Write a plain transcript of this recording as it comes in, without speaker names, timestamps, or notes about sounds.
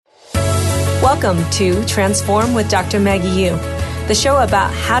Welcome to Transform with Dr. Maggie Yu, the show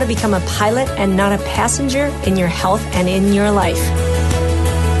about how to become a pilot and not a passenger in your health and in your life.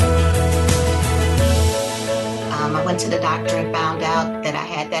 I went to the doctor and found out that I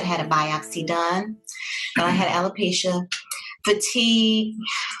had a biopsy done. And I had alopecia, fatigue,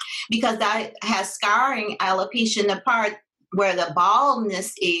 because I had scarring alopecia in the part where the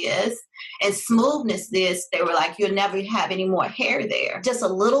baldness is and smoothness is. They were like, you'll never have any more hair there. Just a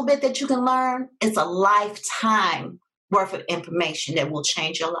little bit that you can learn. It's a lifetime worth of information that will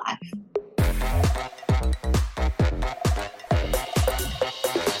change your life.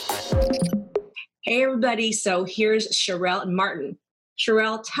 Hey, everybody. So here's Sherelle and Martin.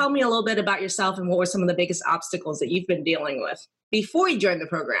 Sherelle, tell me a little bit about yourself and what were some of the biggest obstacles that you've been dealing with before you joined the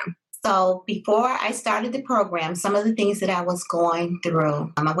program. So before I started the program, some of the things that I was going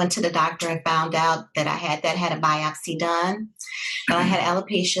through, I went to the doctor and found out that I had a biopsy done. And I had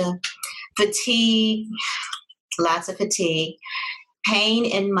alopecia, fatigue, lots of fatigue, pain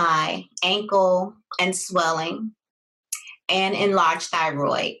in my ankle and swelling, and enlarged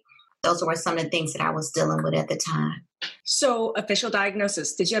thyroid. Those were some of the things that I was dealing with at the time. So official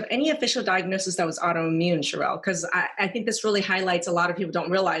diagnosis, did you have any official diagnosis that was autoimmune, Sherelle? Because I think this really highlights a lot of people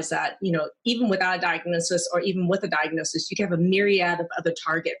don't realize that, even without a diagnosis or even with a diagnosis, you can have a myriad of other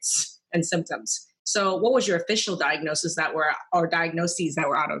targets and symptoms. So what was your official diagnosis or diagnoses that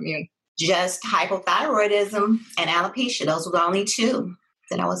were autoimmune? Just hypothyroidism and alopecia. Those were the only two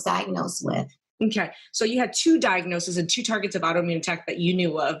that I was diagnosed with. Okay. So you had two diagnoses and two targets of autoimmune attack that you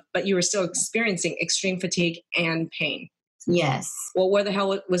knew of, but you were still experiencing extreme fatigue and pain. Yes. Well, where the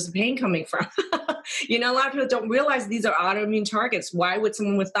hell was the pain coming from? A lot of people don't realize these are autoimmune targets. Why would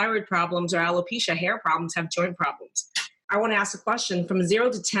someone with thyroid problems or alopecia, hair problems, have joint problems? I want to ask a question from 0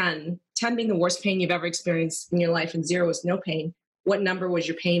 to 10, 10 being the worst pain you've ever experienced in your life and 0 is no pain. What number was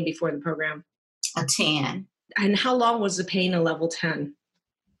your pain before the program? A 10. And how long was the pain a level 10?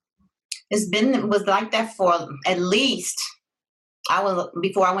 It was like that for at least,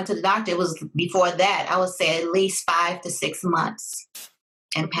 before I went to the doctor, it was before that, I would say at least 5 to 6 months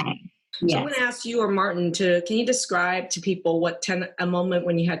in pain. Yes. So I'm going to ask you or Martin can you describe to people a moment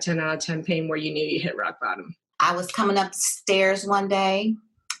when you had 10 out of 10 pain where you knew you hit rock bottom? I was coming up the stairs one day,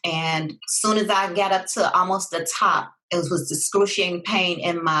 and as soon as I got up to almost the top, it was excruciating pain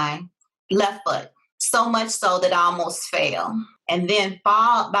in my left foot. So much so that I almost fell. And then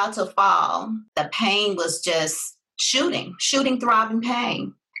about to fall, the pain was just shooting, throbbing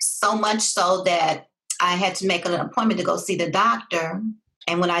pain. So much so that I had to make an appointment to go see the doctor.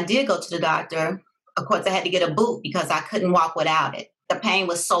 And when I did go to the doctor, of course, I had to get a boot because I couldn't walk without it. The pain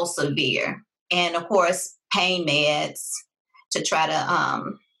was so severe. And of course, pain meds to try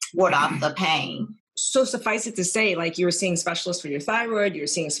to ward off the pain. So suffice it to say, like you were seeing specialists for your thyroid, you were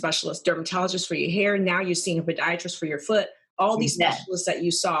seeing a specialist dermatologist for your hair, now you're seeing a podiatrist for your foot. All these specialists that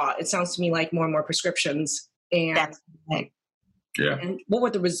you saw, it sounds to me like more and more prescriptions. And, That's right. Yeah. And what were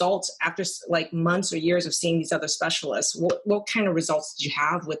the results after like months or years of seeing these other specialists? What kind of results did you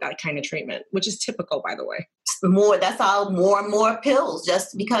have with that kind of treatment, which is typical, by the way? That's all more and more pills,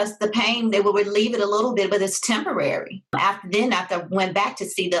 just because the pain, they will relieve it a little bit, but it's temporary. After I went back to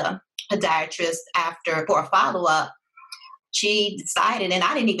see the podiatrist for a follow-up, she decided, and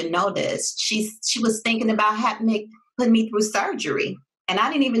I didn't even know this, she was thinking about putting me through surgery. And I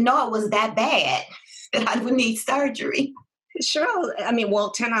didn't even know it was that bad that I would need surgery. Sure.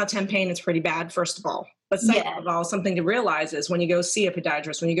 10 out of 10 pain is pretty bad, first of all. But second of all, something to realize is when you go see a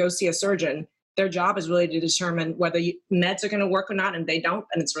podiatrist, when you go see a surgeon, their job is really to determine whether meds are going to work or not, and they don't,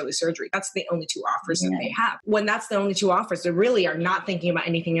 and it's really surgery. That's the only two offers that they have. When that's the only two offers, they really are not thinking about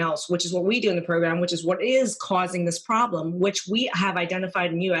anything else, which is what we do in the program, which is what is causing this problem, which we have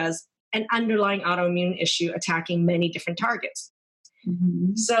identified in you as an underlying autoimmune issue attacking many different targets.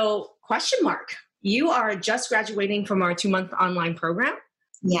 Mm-hmm. So, question mark. You are just graduating from our 2-month online program.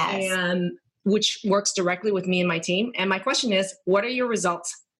 Yes. Which works directly with me and my team. And my question is, what are your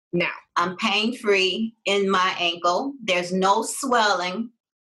results now? I'm pain-free in my ankle. There's no swelling.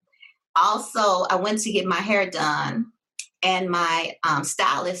 Also, I went to get my hair done, and my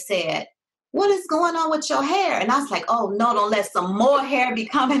stylist said, "What is going on with your hair?" And I was like, "Oh, no, don't let some more hair be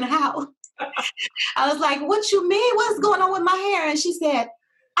coming out." I was like, "What you mean? What's going on with my hair?" And she said,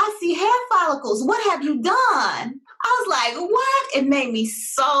 "I see hair follicles. What have you done?" I was like, "What?" It made me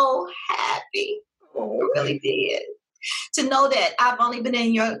so happy. It really did. To know that I've only been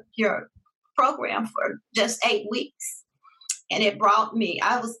in your program for just 8 weeks. And it brought me,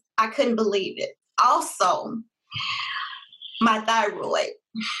 I couldn't believe it. Also, my thyroid.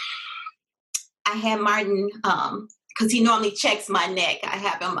 I had Martin because he normally checks my neck. I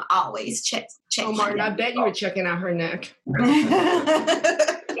have him always check Oh, my Martin, I neck. bet you were checking out her neck.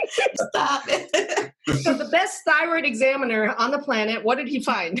 Stop it. So the best thyroid examiner on the planet, what did he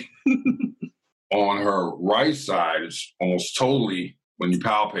find? On her right side, it's almost totally, when you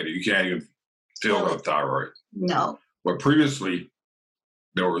palpate it, you can't even feel the thyroid. No. But previously,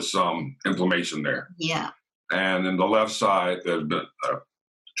 there was some inflammation there. Yeah. And in the left side, there's been a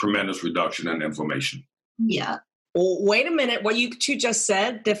tremendous reduction in inflammation. Yeah. Well, wait a minute. What you two just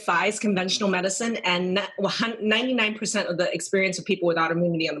said defies conventional medicine and 99% of the experience of people with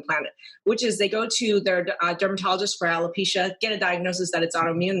autoimmunity on the planet, which is they go to their dermatologist for alopecia, get a diagnosis that it's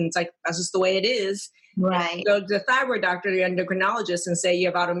autoimmune, and it's like, that's just the way it is. Right. Go to the thyroid doctor, the endocrinologist, and say you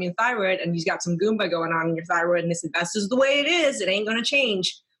have autoimmune thyroid and you've got some Goomba going on in your thyroid, and they say, that's just the way it is. It ain't going to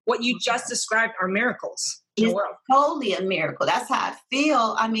change. What you just described are miracles. It's totally a miracle. That's how I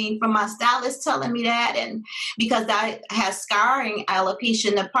feel. I mean, from my stylist telling me that, and because I have scarring alopecia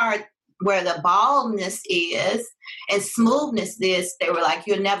in the part where the baldness is and smoothness is, they were like,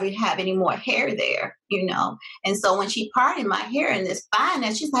 you'll never have any more hair there, you know. And so when she parted my hair in this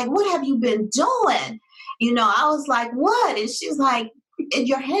fineness, she's like, what have you been doing? You know, I was like, what? And she's like, in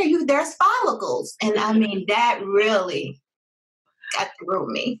your hair, there's follicles. And I mean, that really got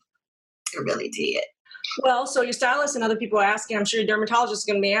through me. It really did. Well, so your stylist and other people are asking, I'm sure your dermatologist is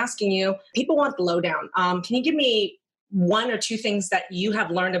going to be asking you, people want the lowdown. Can you give me one or two things that you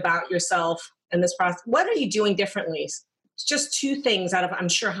have learned about yourself in this process? What are you doing differently? It's just two things out of, I'm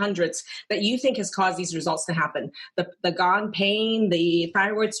sure, hundreds that you think has caused these results to happen. The gone pain, the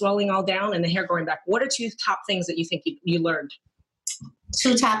thyroid swelling all down, and the hair growing back. What are two top things that you think you learned?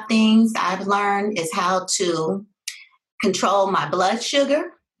 Two top things I've learned is how to control my blood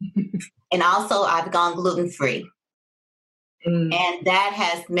sugar. And also I've gone gluten-free. And that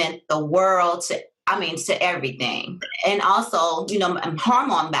has meant the world to everything. And also, you know, I'm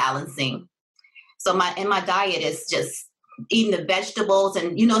hormone balancing. So my diet is just eating the vegetables,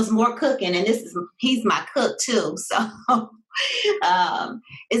 and, you know, it's more cooking, and he's my cook too. So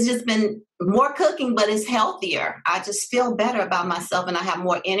it's just been more cooking, but it's healthier. I just feel better about myself, and I have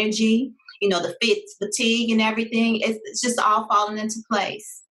more energy, you know, the fatigue and everything. It's just all falling into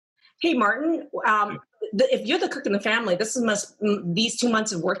place. Hey, Martin, if you're the cook in the family, these 2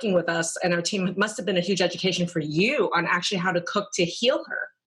 months of working with us and our team must have been a huge education for you on actually how to cook to heal her.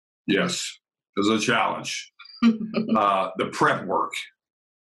 Yes, it's a challenge. The prep work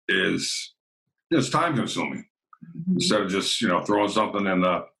is time consuming. Instead of just, you know, throwing something in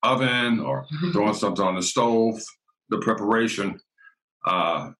the oven or throwing something on the stove, the preparation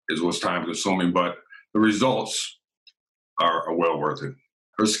is what's time consuming, but the results are well worth it.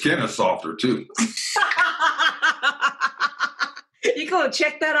 Her skin is softer too. You go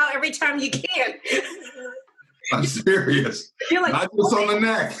check that out every time you can. I'm serious. You're like, not just on the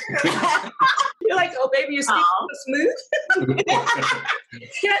neck. You're like, oh, baby, your skin's so smooth.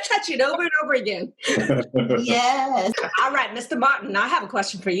 Can I touch it over and over again? Yes. All right, Mr. Martin, I have a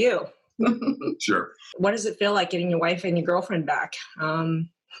question for you. Sure. What does it feel like getting your wife and your girlfriend back? Do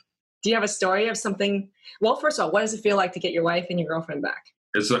you have a story of something? Well, first of all, what does it feel like to get your wife and your girlfriend back?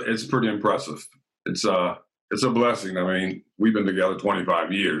 It's pretty impressive. It's a blessing. I mean, we've been together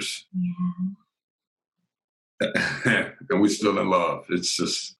 25 years. Yeah. And we're still in love. It's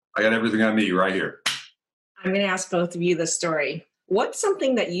just, I got everything I need right here. I'm going to ask both of you this story. What's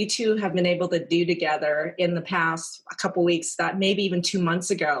something that you two have been able to do together in the past couple weeks that maybe even 2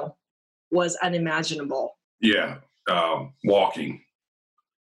 months ago was unimaginable? Yeah, walking.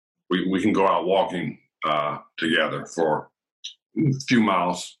 We can go out walking together for a few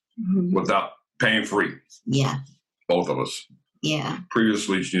miles without paying free. Yeah. Both of us. Yeah.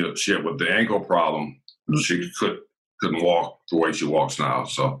 Previously, she had with the ankle problem, she couldn't walk the way she walks now.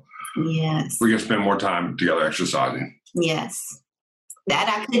 So yes, we can spend more time together exercising. Yes. That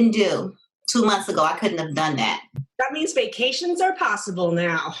I couldn't do. 2 months ago, I couldn't have done that. That means vacations are possible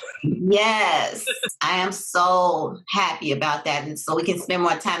now. Yes. I am so happy about that. And so we can spend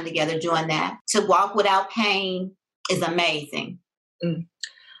more time together doing that. To walk without pain is amazing.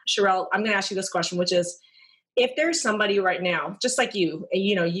 Sherelle, I'm going to ask you this question, which is, if there's somebody right now, just like you,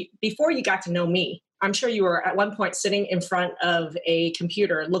 before you got to know me, I'm sure you were at one point sitting in front of a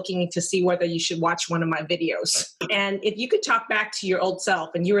computer looking to see whether you should watch one of my videos. And if you could talk back to your old self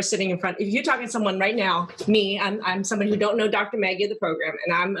and you were sitting in front, if you're talking to someone right now, me, I'm somebody who don't know Dr. Maggie of the program,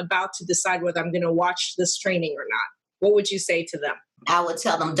 and I'm about to decide whether I'm going to watch this training or not, what would you say to them? I would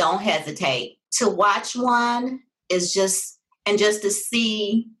tell them, don't hesitate. To watch one is just to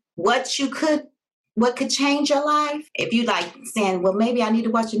see what could change your life. If you like saying, well, maybe I need to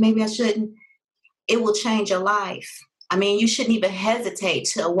watch it, maybe I shouldn't, it will change your life. I mean, you shouldn't even hesitate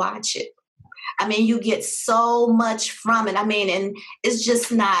to watch it. I mean, you get so much from it. I mean, and it's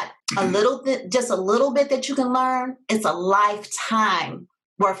just not a little bit, just a little bit that you can learn. It's a lifetime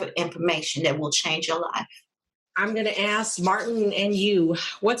worth of information that will change your life. I'm going to ask Martin and you,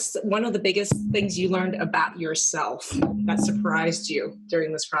 what's one of the biggest things you learned about yourself that surprised you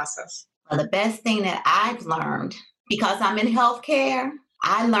during this process? Well, the best thing that I've learned, because I'm in healthcare,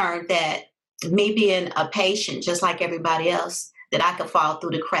 I learned that me being a patient, just like everybody else, that I could fall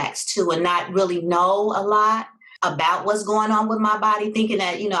through the cracks too and not really know a lot about what's going on with my body, thinking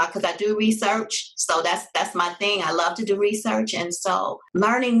that, because I do research. So that's my thing. I love to do research. And so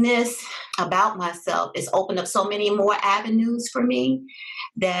learning this about myself has opened up so many more avenues for me,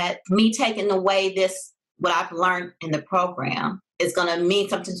 that me taking away what I've learned in the program is going to mean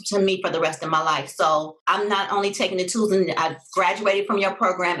something to me for the rest of my life. So I'm not only taking the tools and I've graduated from your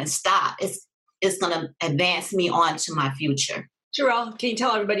program and stop. It's going to advance me on to my future. Sherelle, can you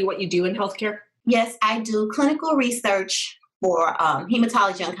tell everybody what you do in healthcare? Yes, I do clinical research for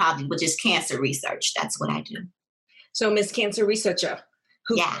hematology oncology, which is cancer research. That's what I do. So, Miss Cancer Researcher,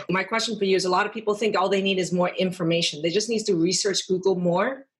 my question for you is, a lot of people think all they need is more information. They just need to research Google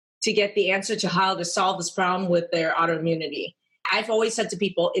more to get the answer to how to solve this problem with their autoimmunity. I've always said to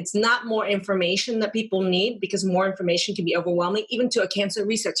people, it's not more information that people need, because more information can be overwhelming, even to a cancer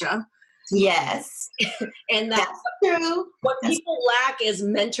researcher. Yes. And that's true. What people lack is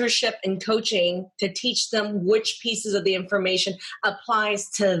mentorship and coaching to teach them which pieces of the information applies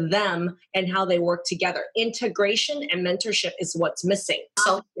to them and how they work together. Integration and mentorship is what's missing.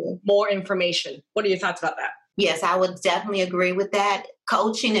 So more information. What are your thoughts about that? Yes, I would definitely agree with that.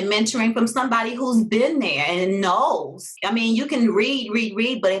 Coaching and mentoring from somebody who's been there and knows. I mean, you can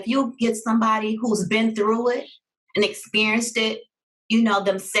read, but if you get somebody who's been through it and experienced it,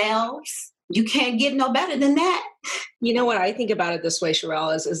 themselves, you can't get no better than that. You know what I think about it this way,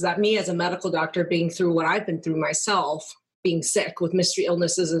 Sherelle, is that me as a medical doctor being through what I've been through myself, being sick with mystery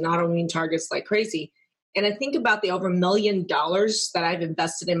illnesses and autoimmune targets like crazy. And I think about the over $1 million that I've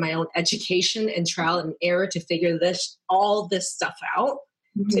invested in my own education and trial and error to figure all this stuff out.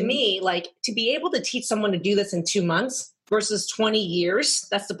 Mm-hmm. To me, to be able to teach someone to do this in 2 months versus 20 years,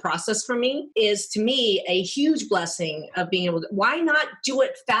 that's the process for me, is to me a huge blessing of being able to, why not do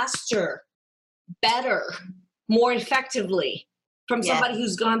it faster, better, more effectively from somebody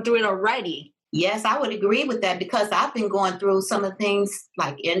who's gone through it already? Yes, I would agree with that, because I've been going through some of the things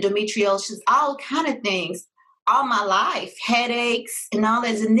like endometriosis, all kind of things all my life, headaches and all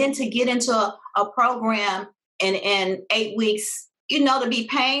this. And then to get into a program in 8 weeks, to be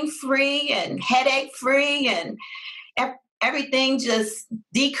pain-free and headache-free and everything just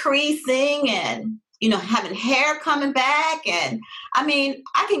decreasing and, having hair coming back. And I mean,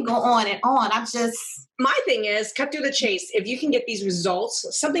 I can go on and on. My thing is cut through the chase. If you can get these results,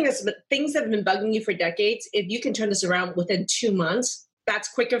 things that have been bugging you for decades, if you can turn this around within 2 months, that's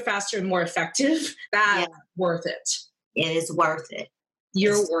quicker, faster, and more effective. That's worth it. It is worth it.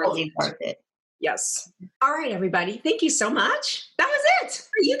 It's totally worth it. Yes. All right, everybody. Thank you so much. That was it.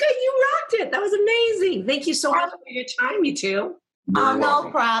 You rocked it. That was amazing. Thank you so much for your time, you two. Oh, no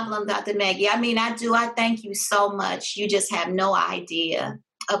problem, Dr. Maggie. I mean, I thank you so much. You just have no idea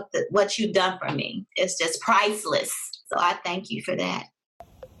of what you've done for me. It's just priceless. So I thank you for that.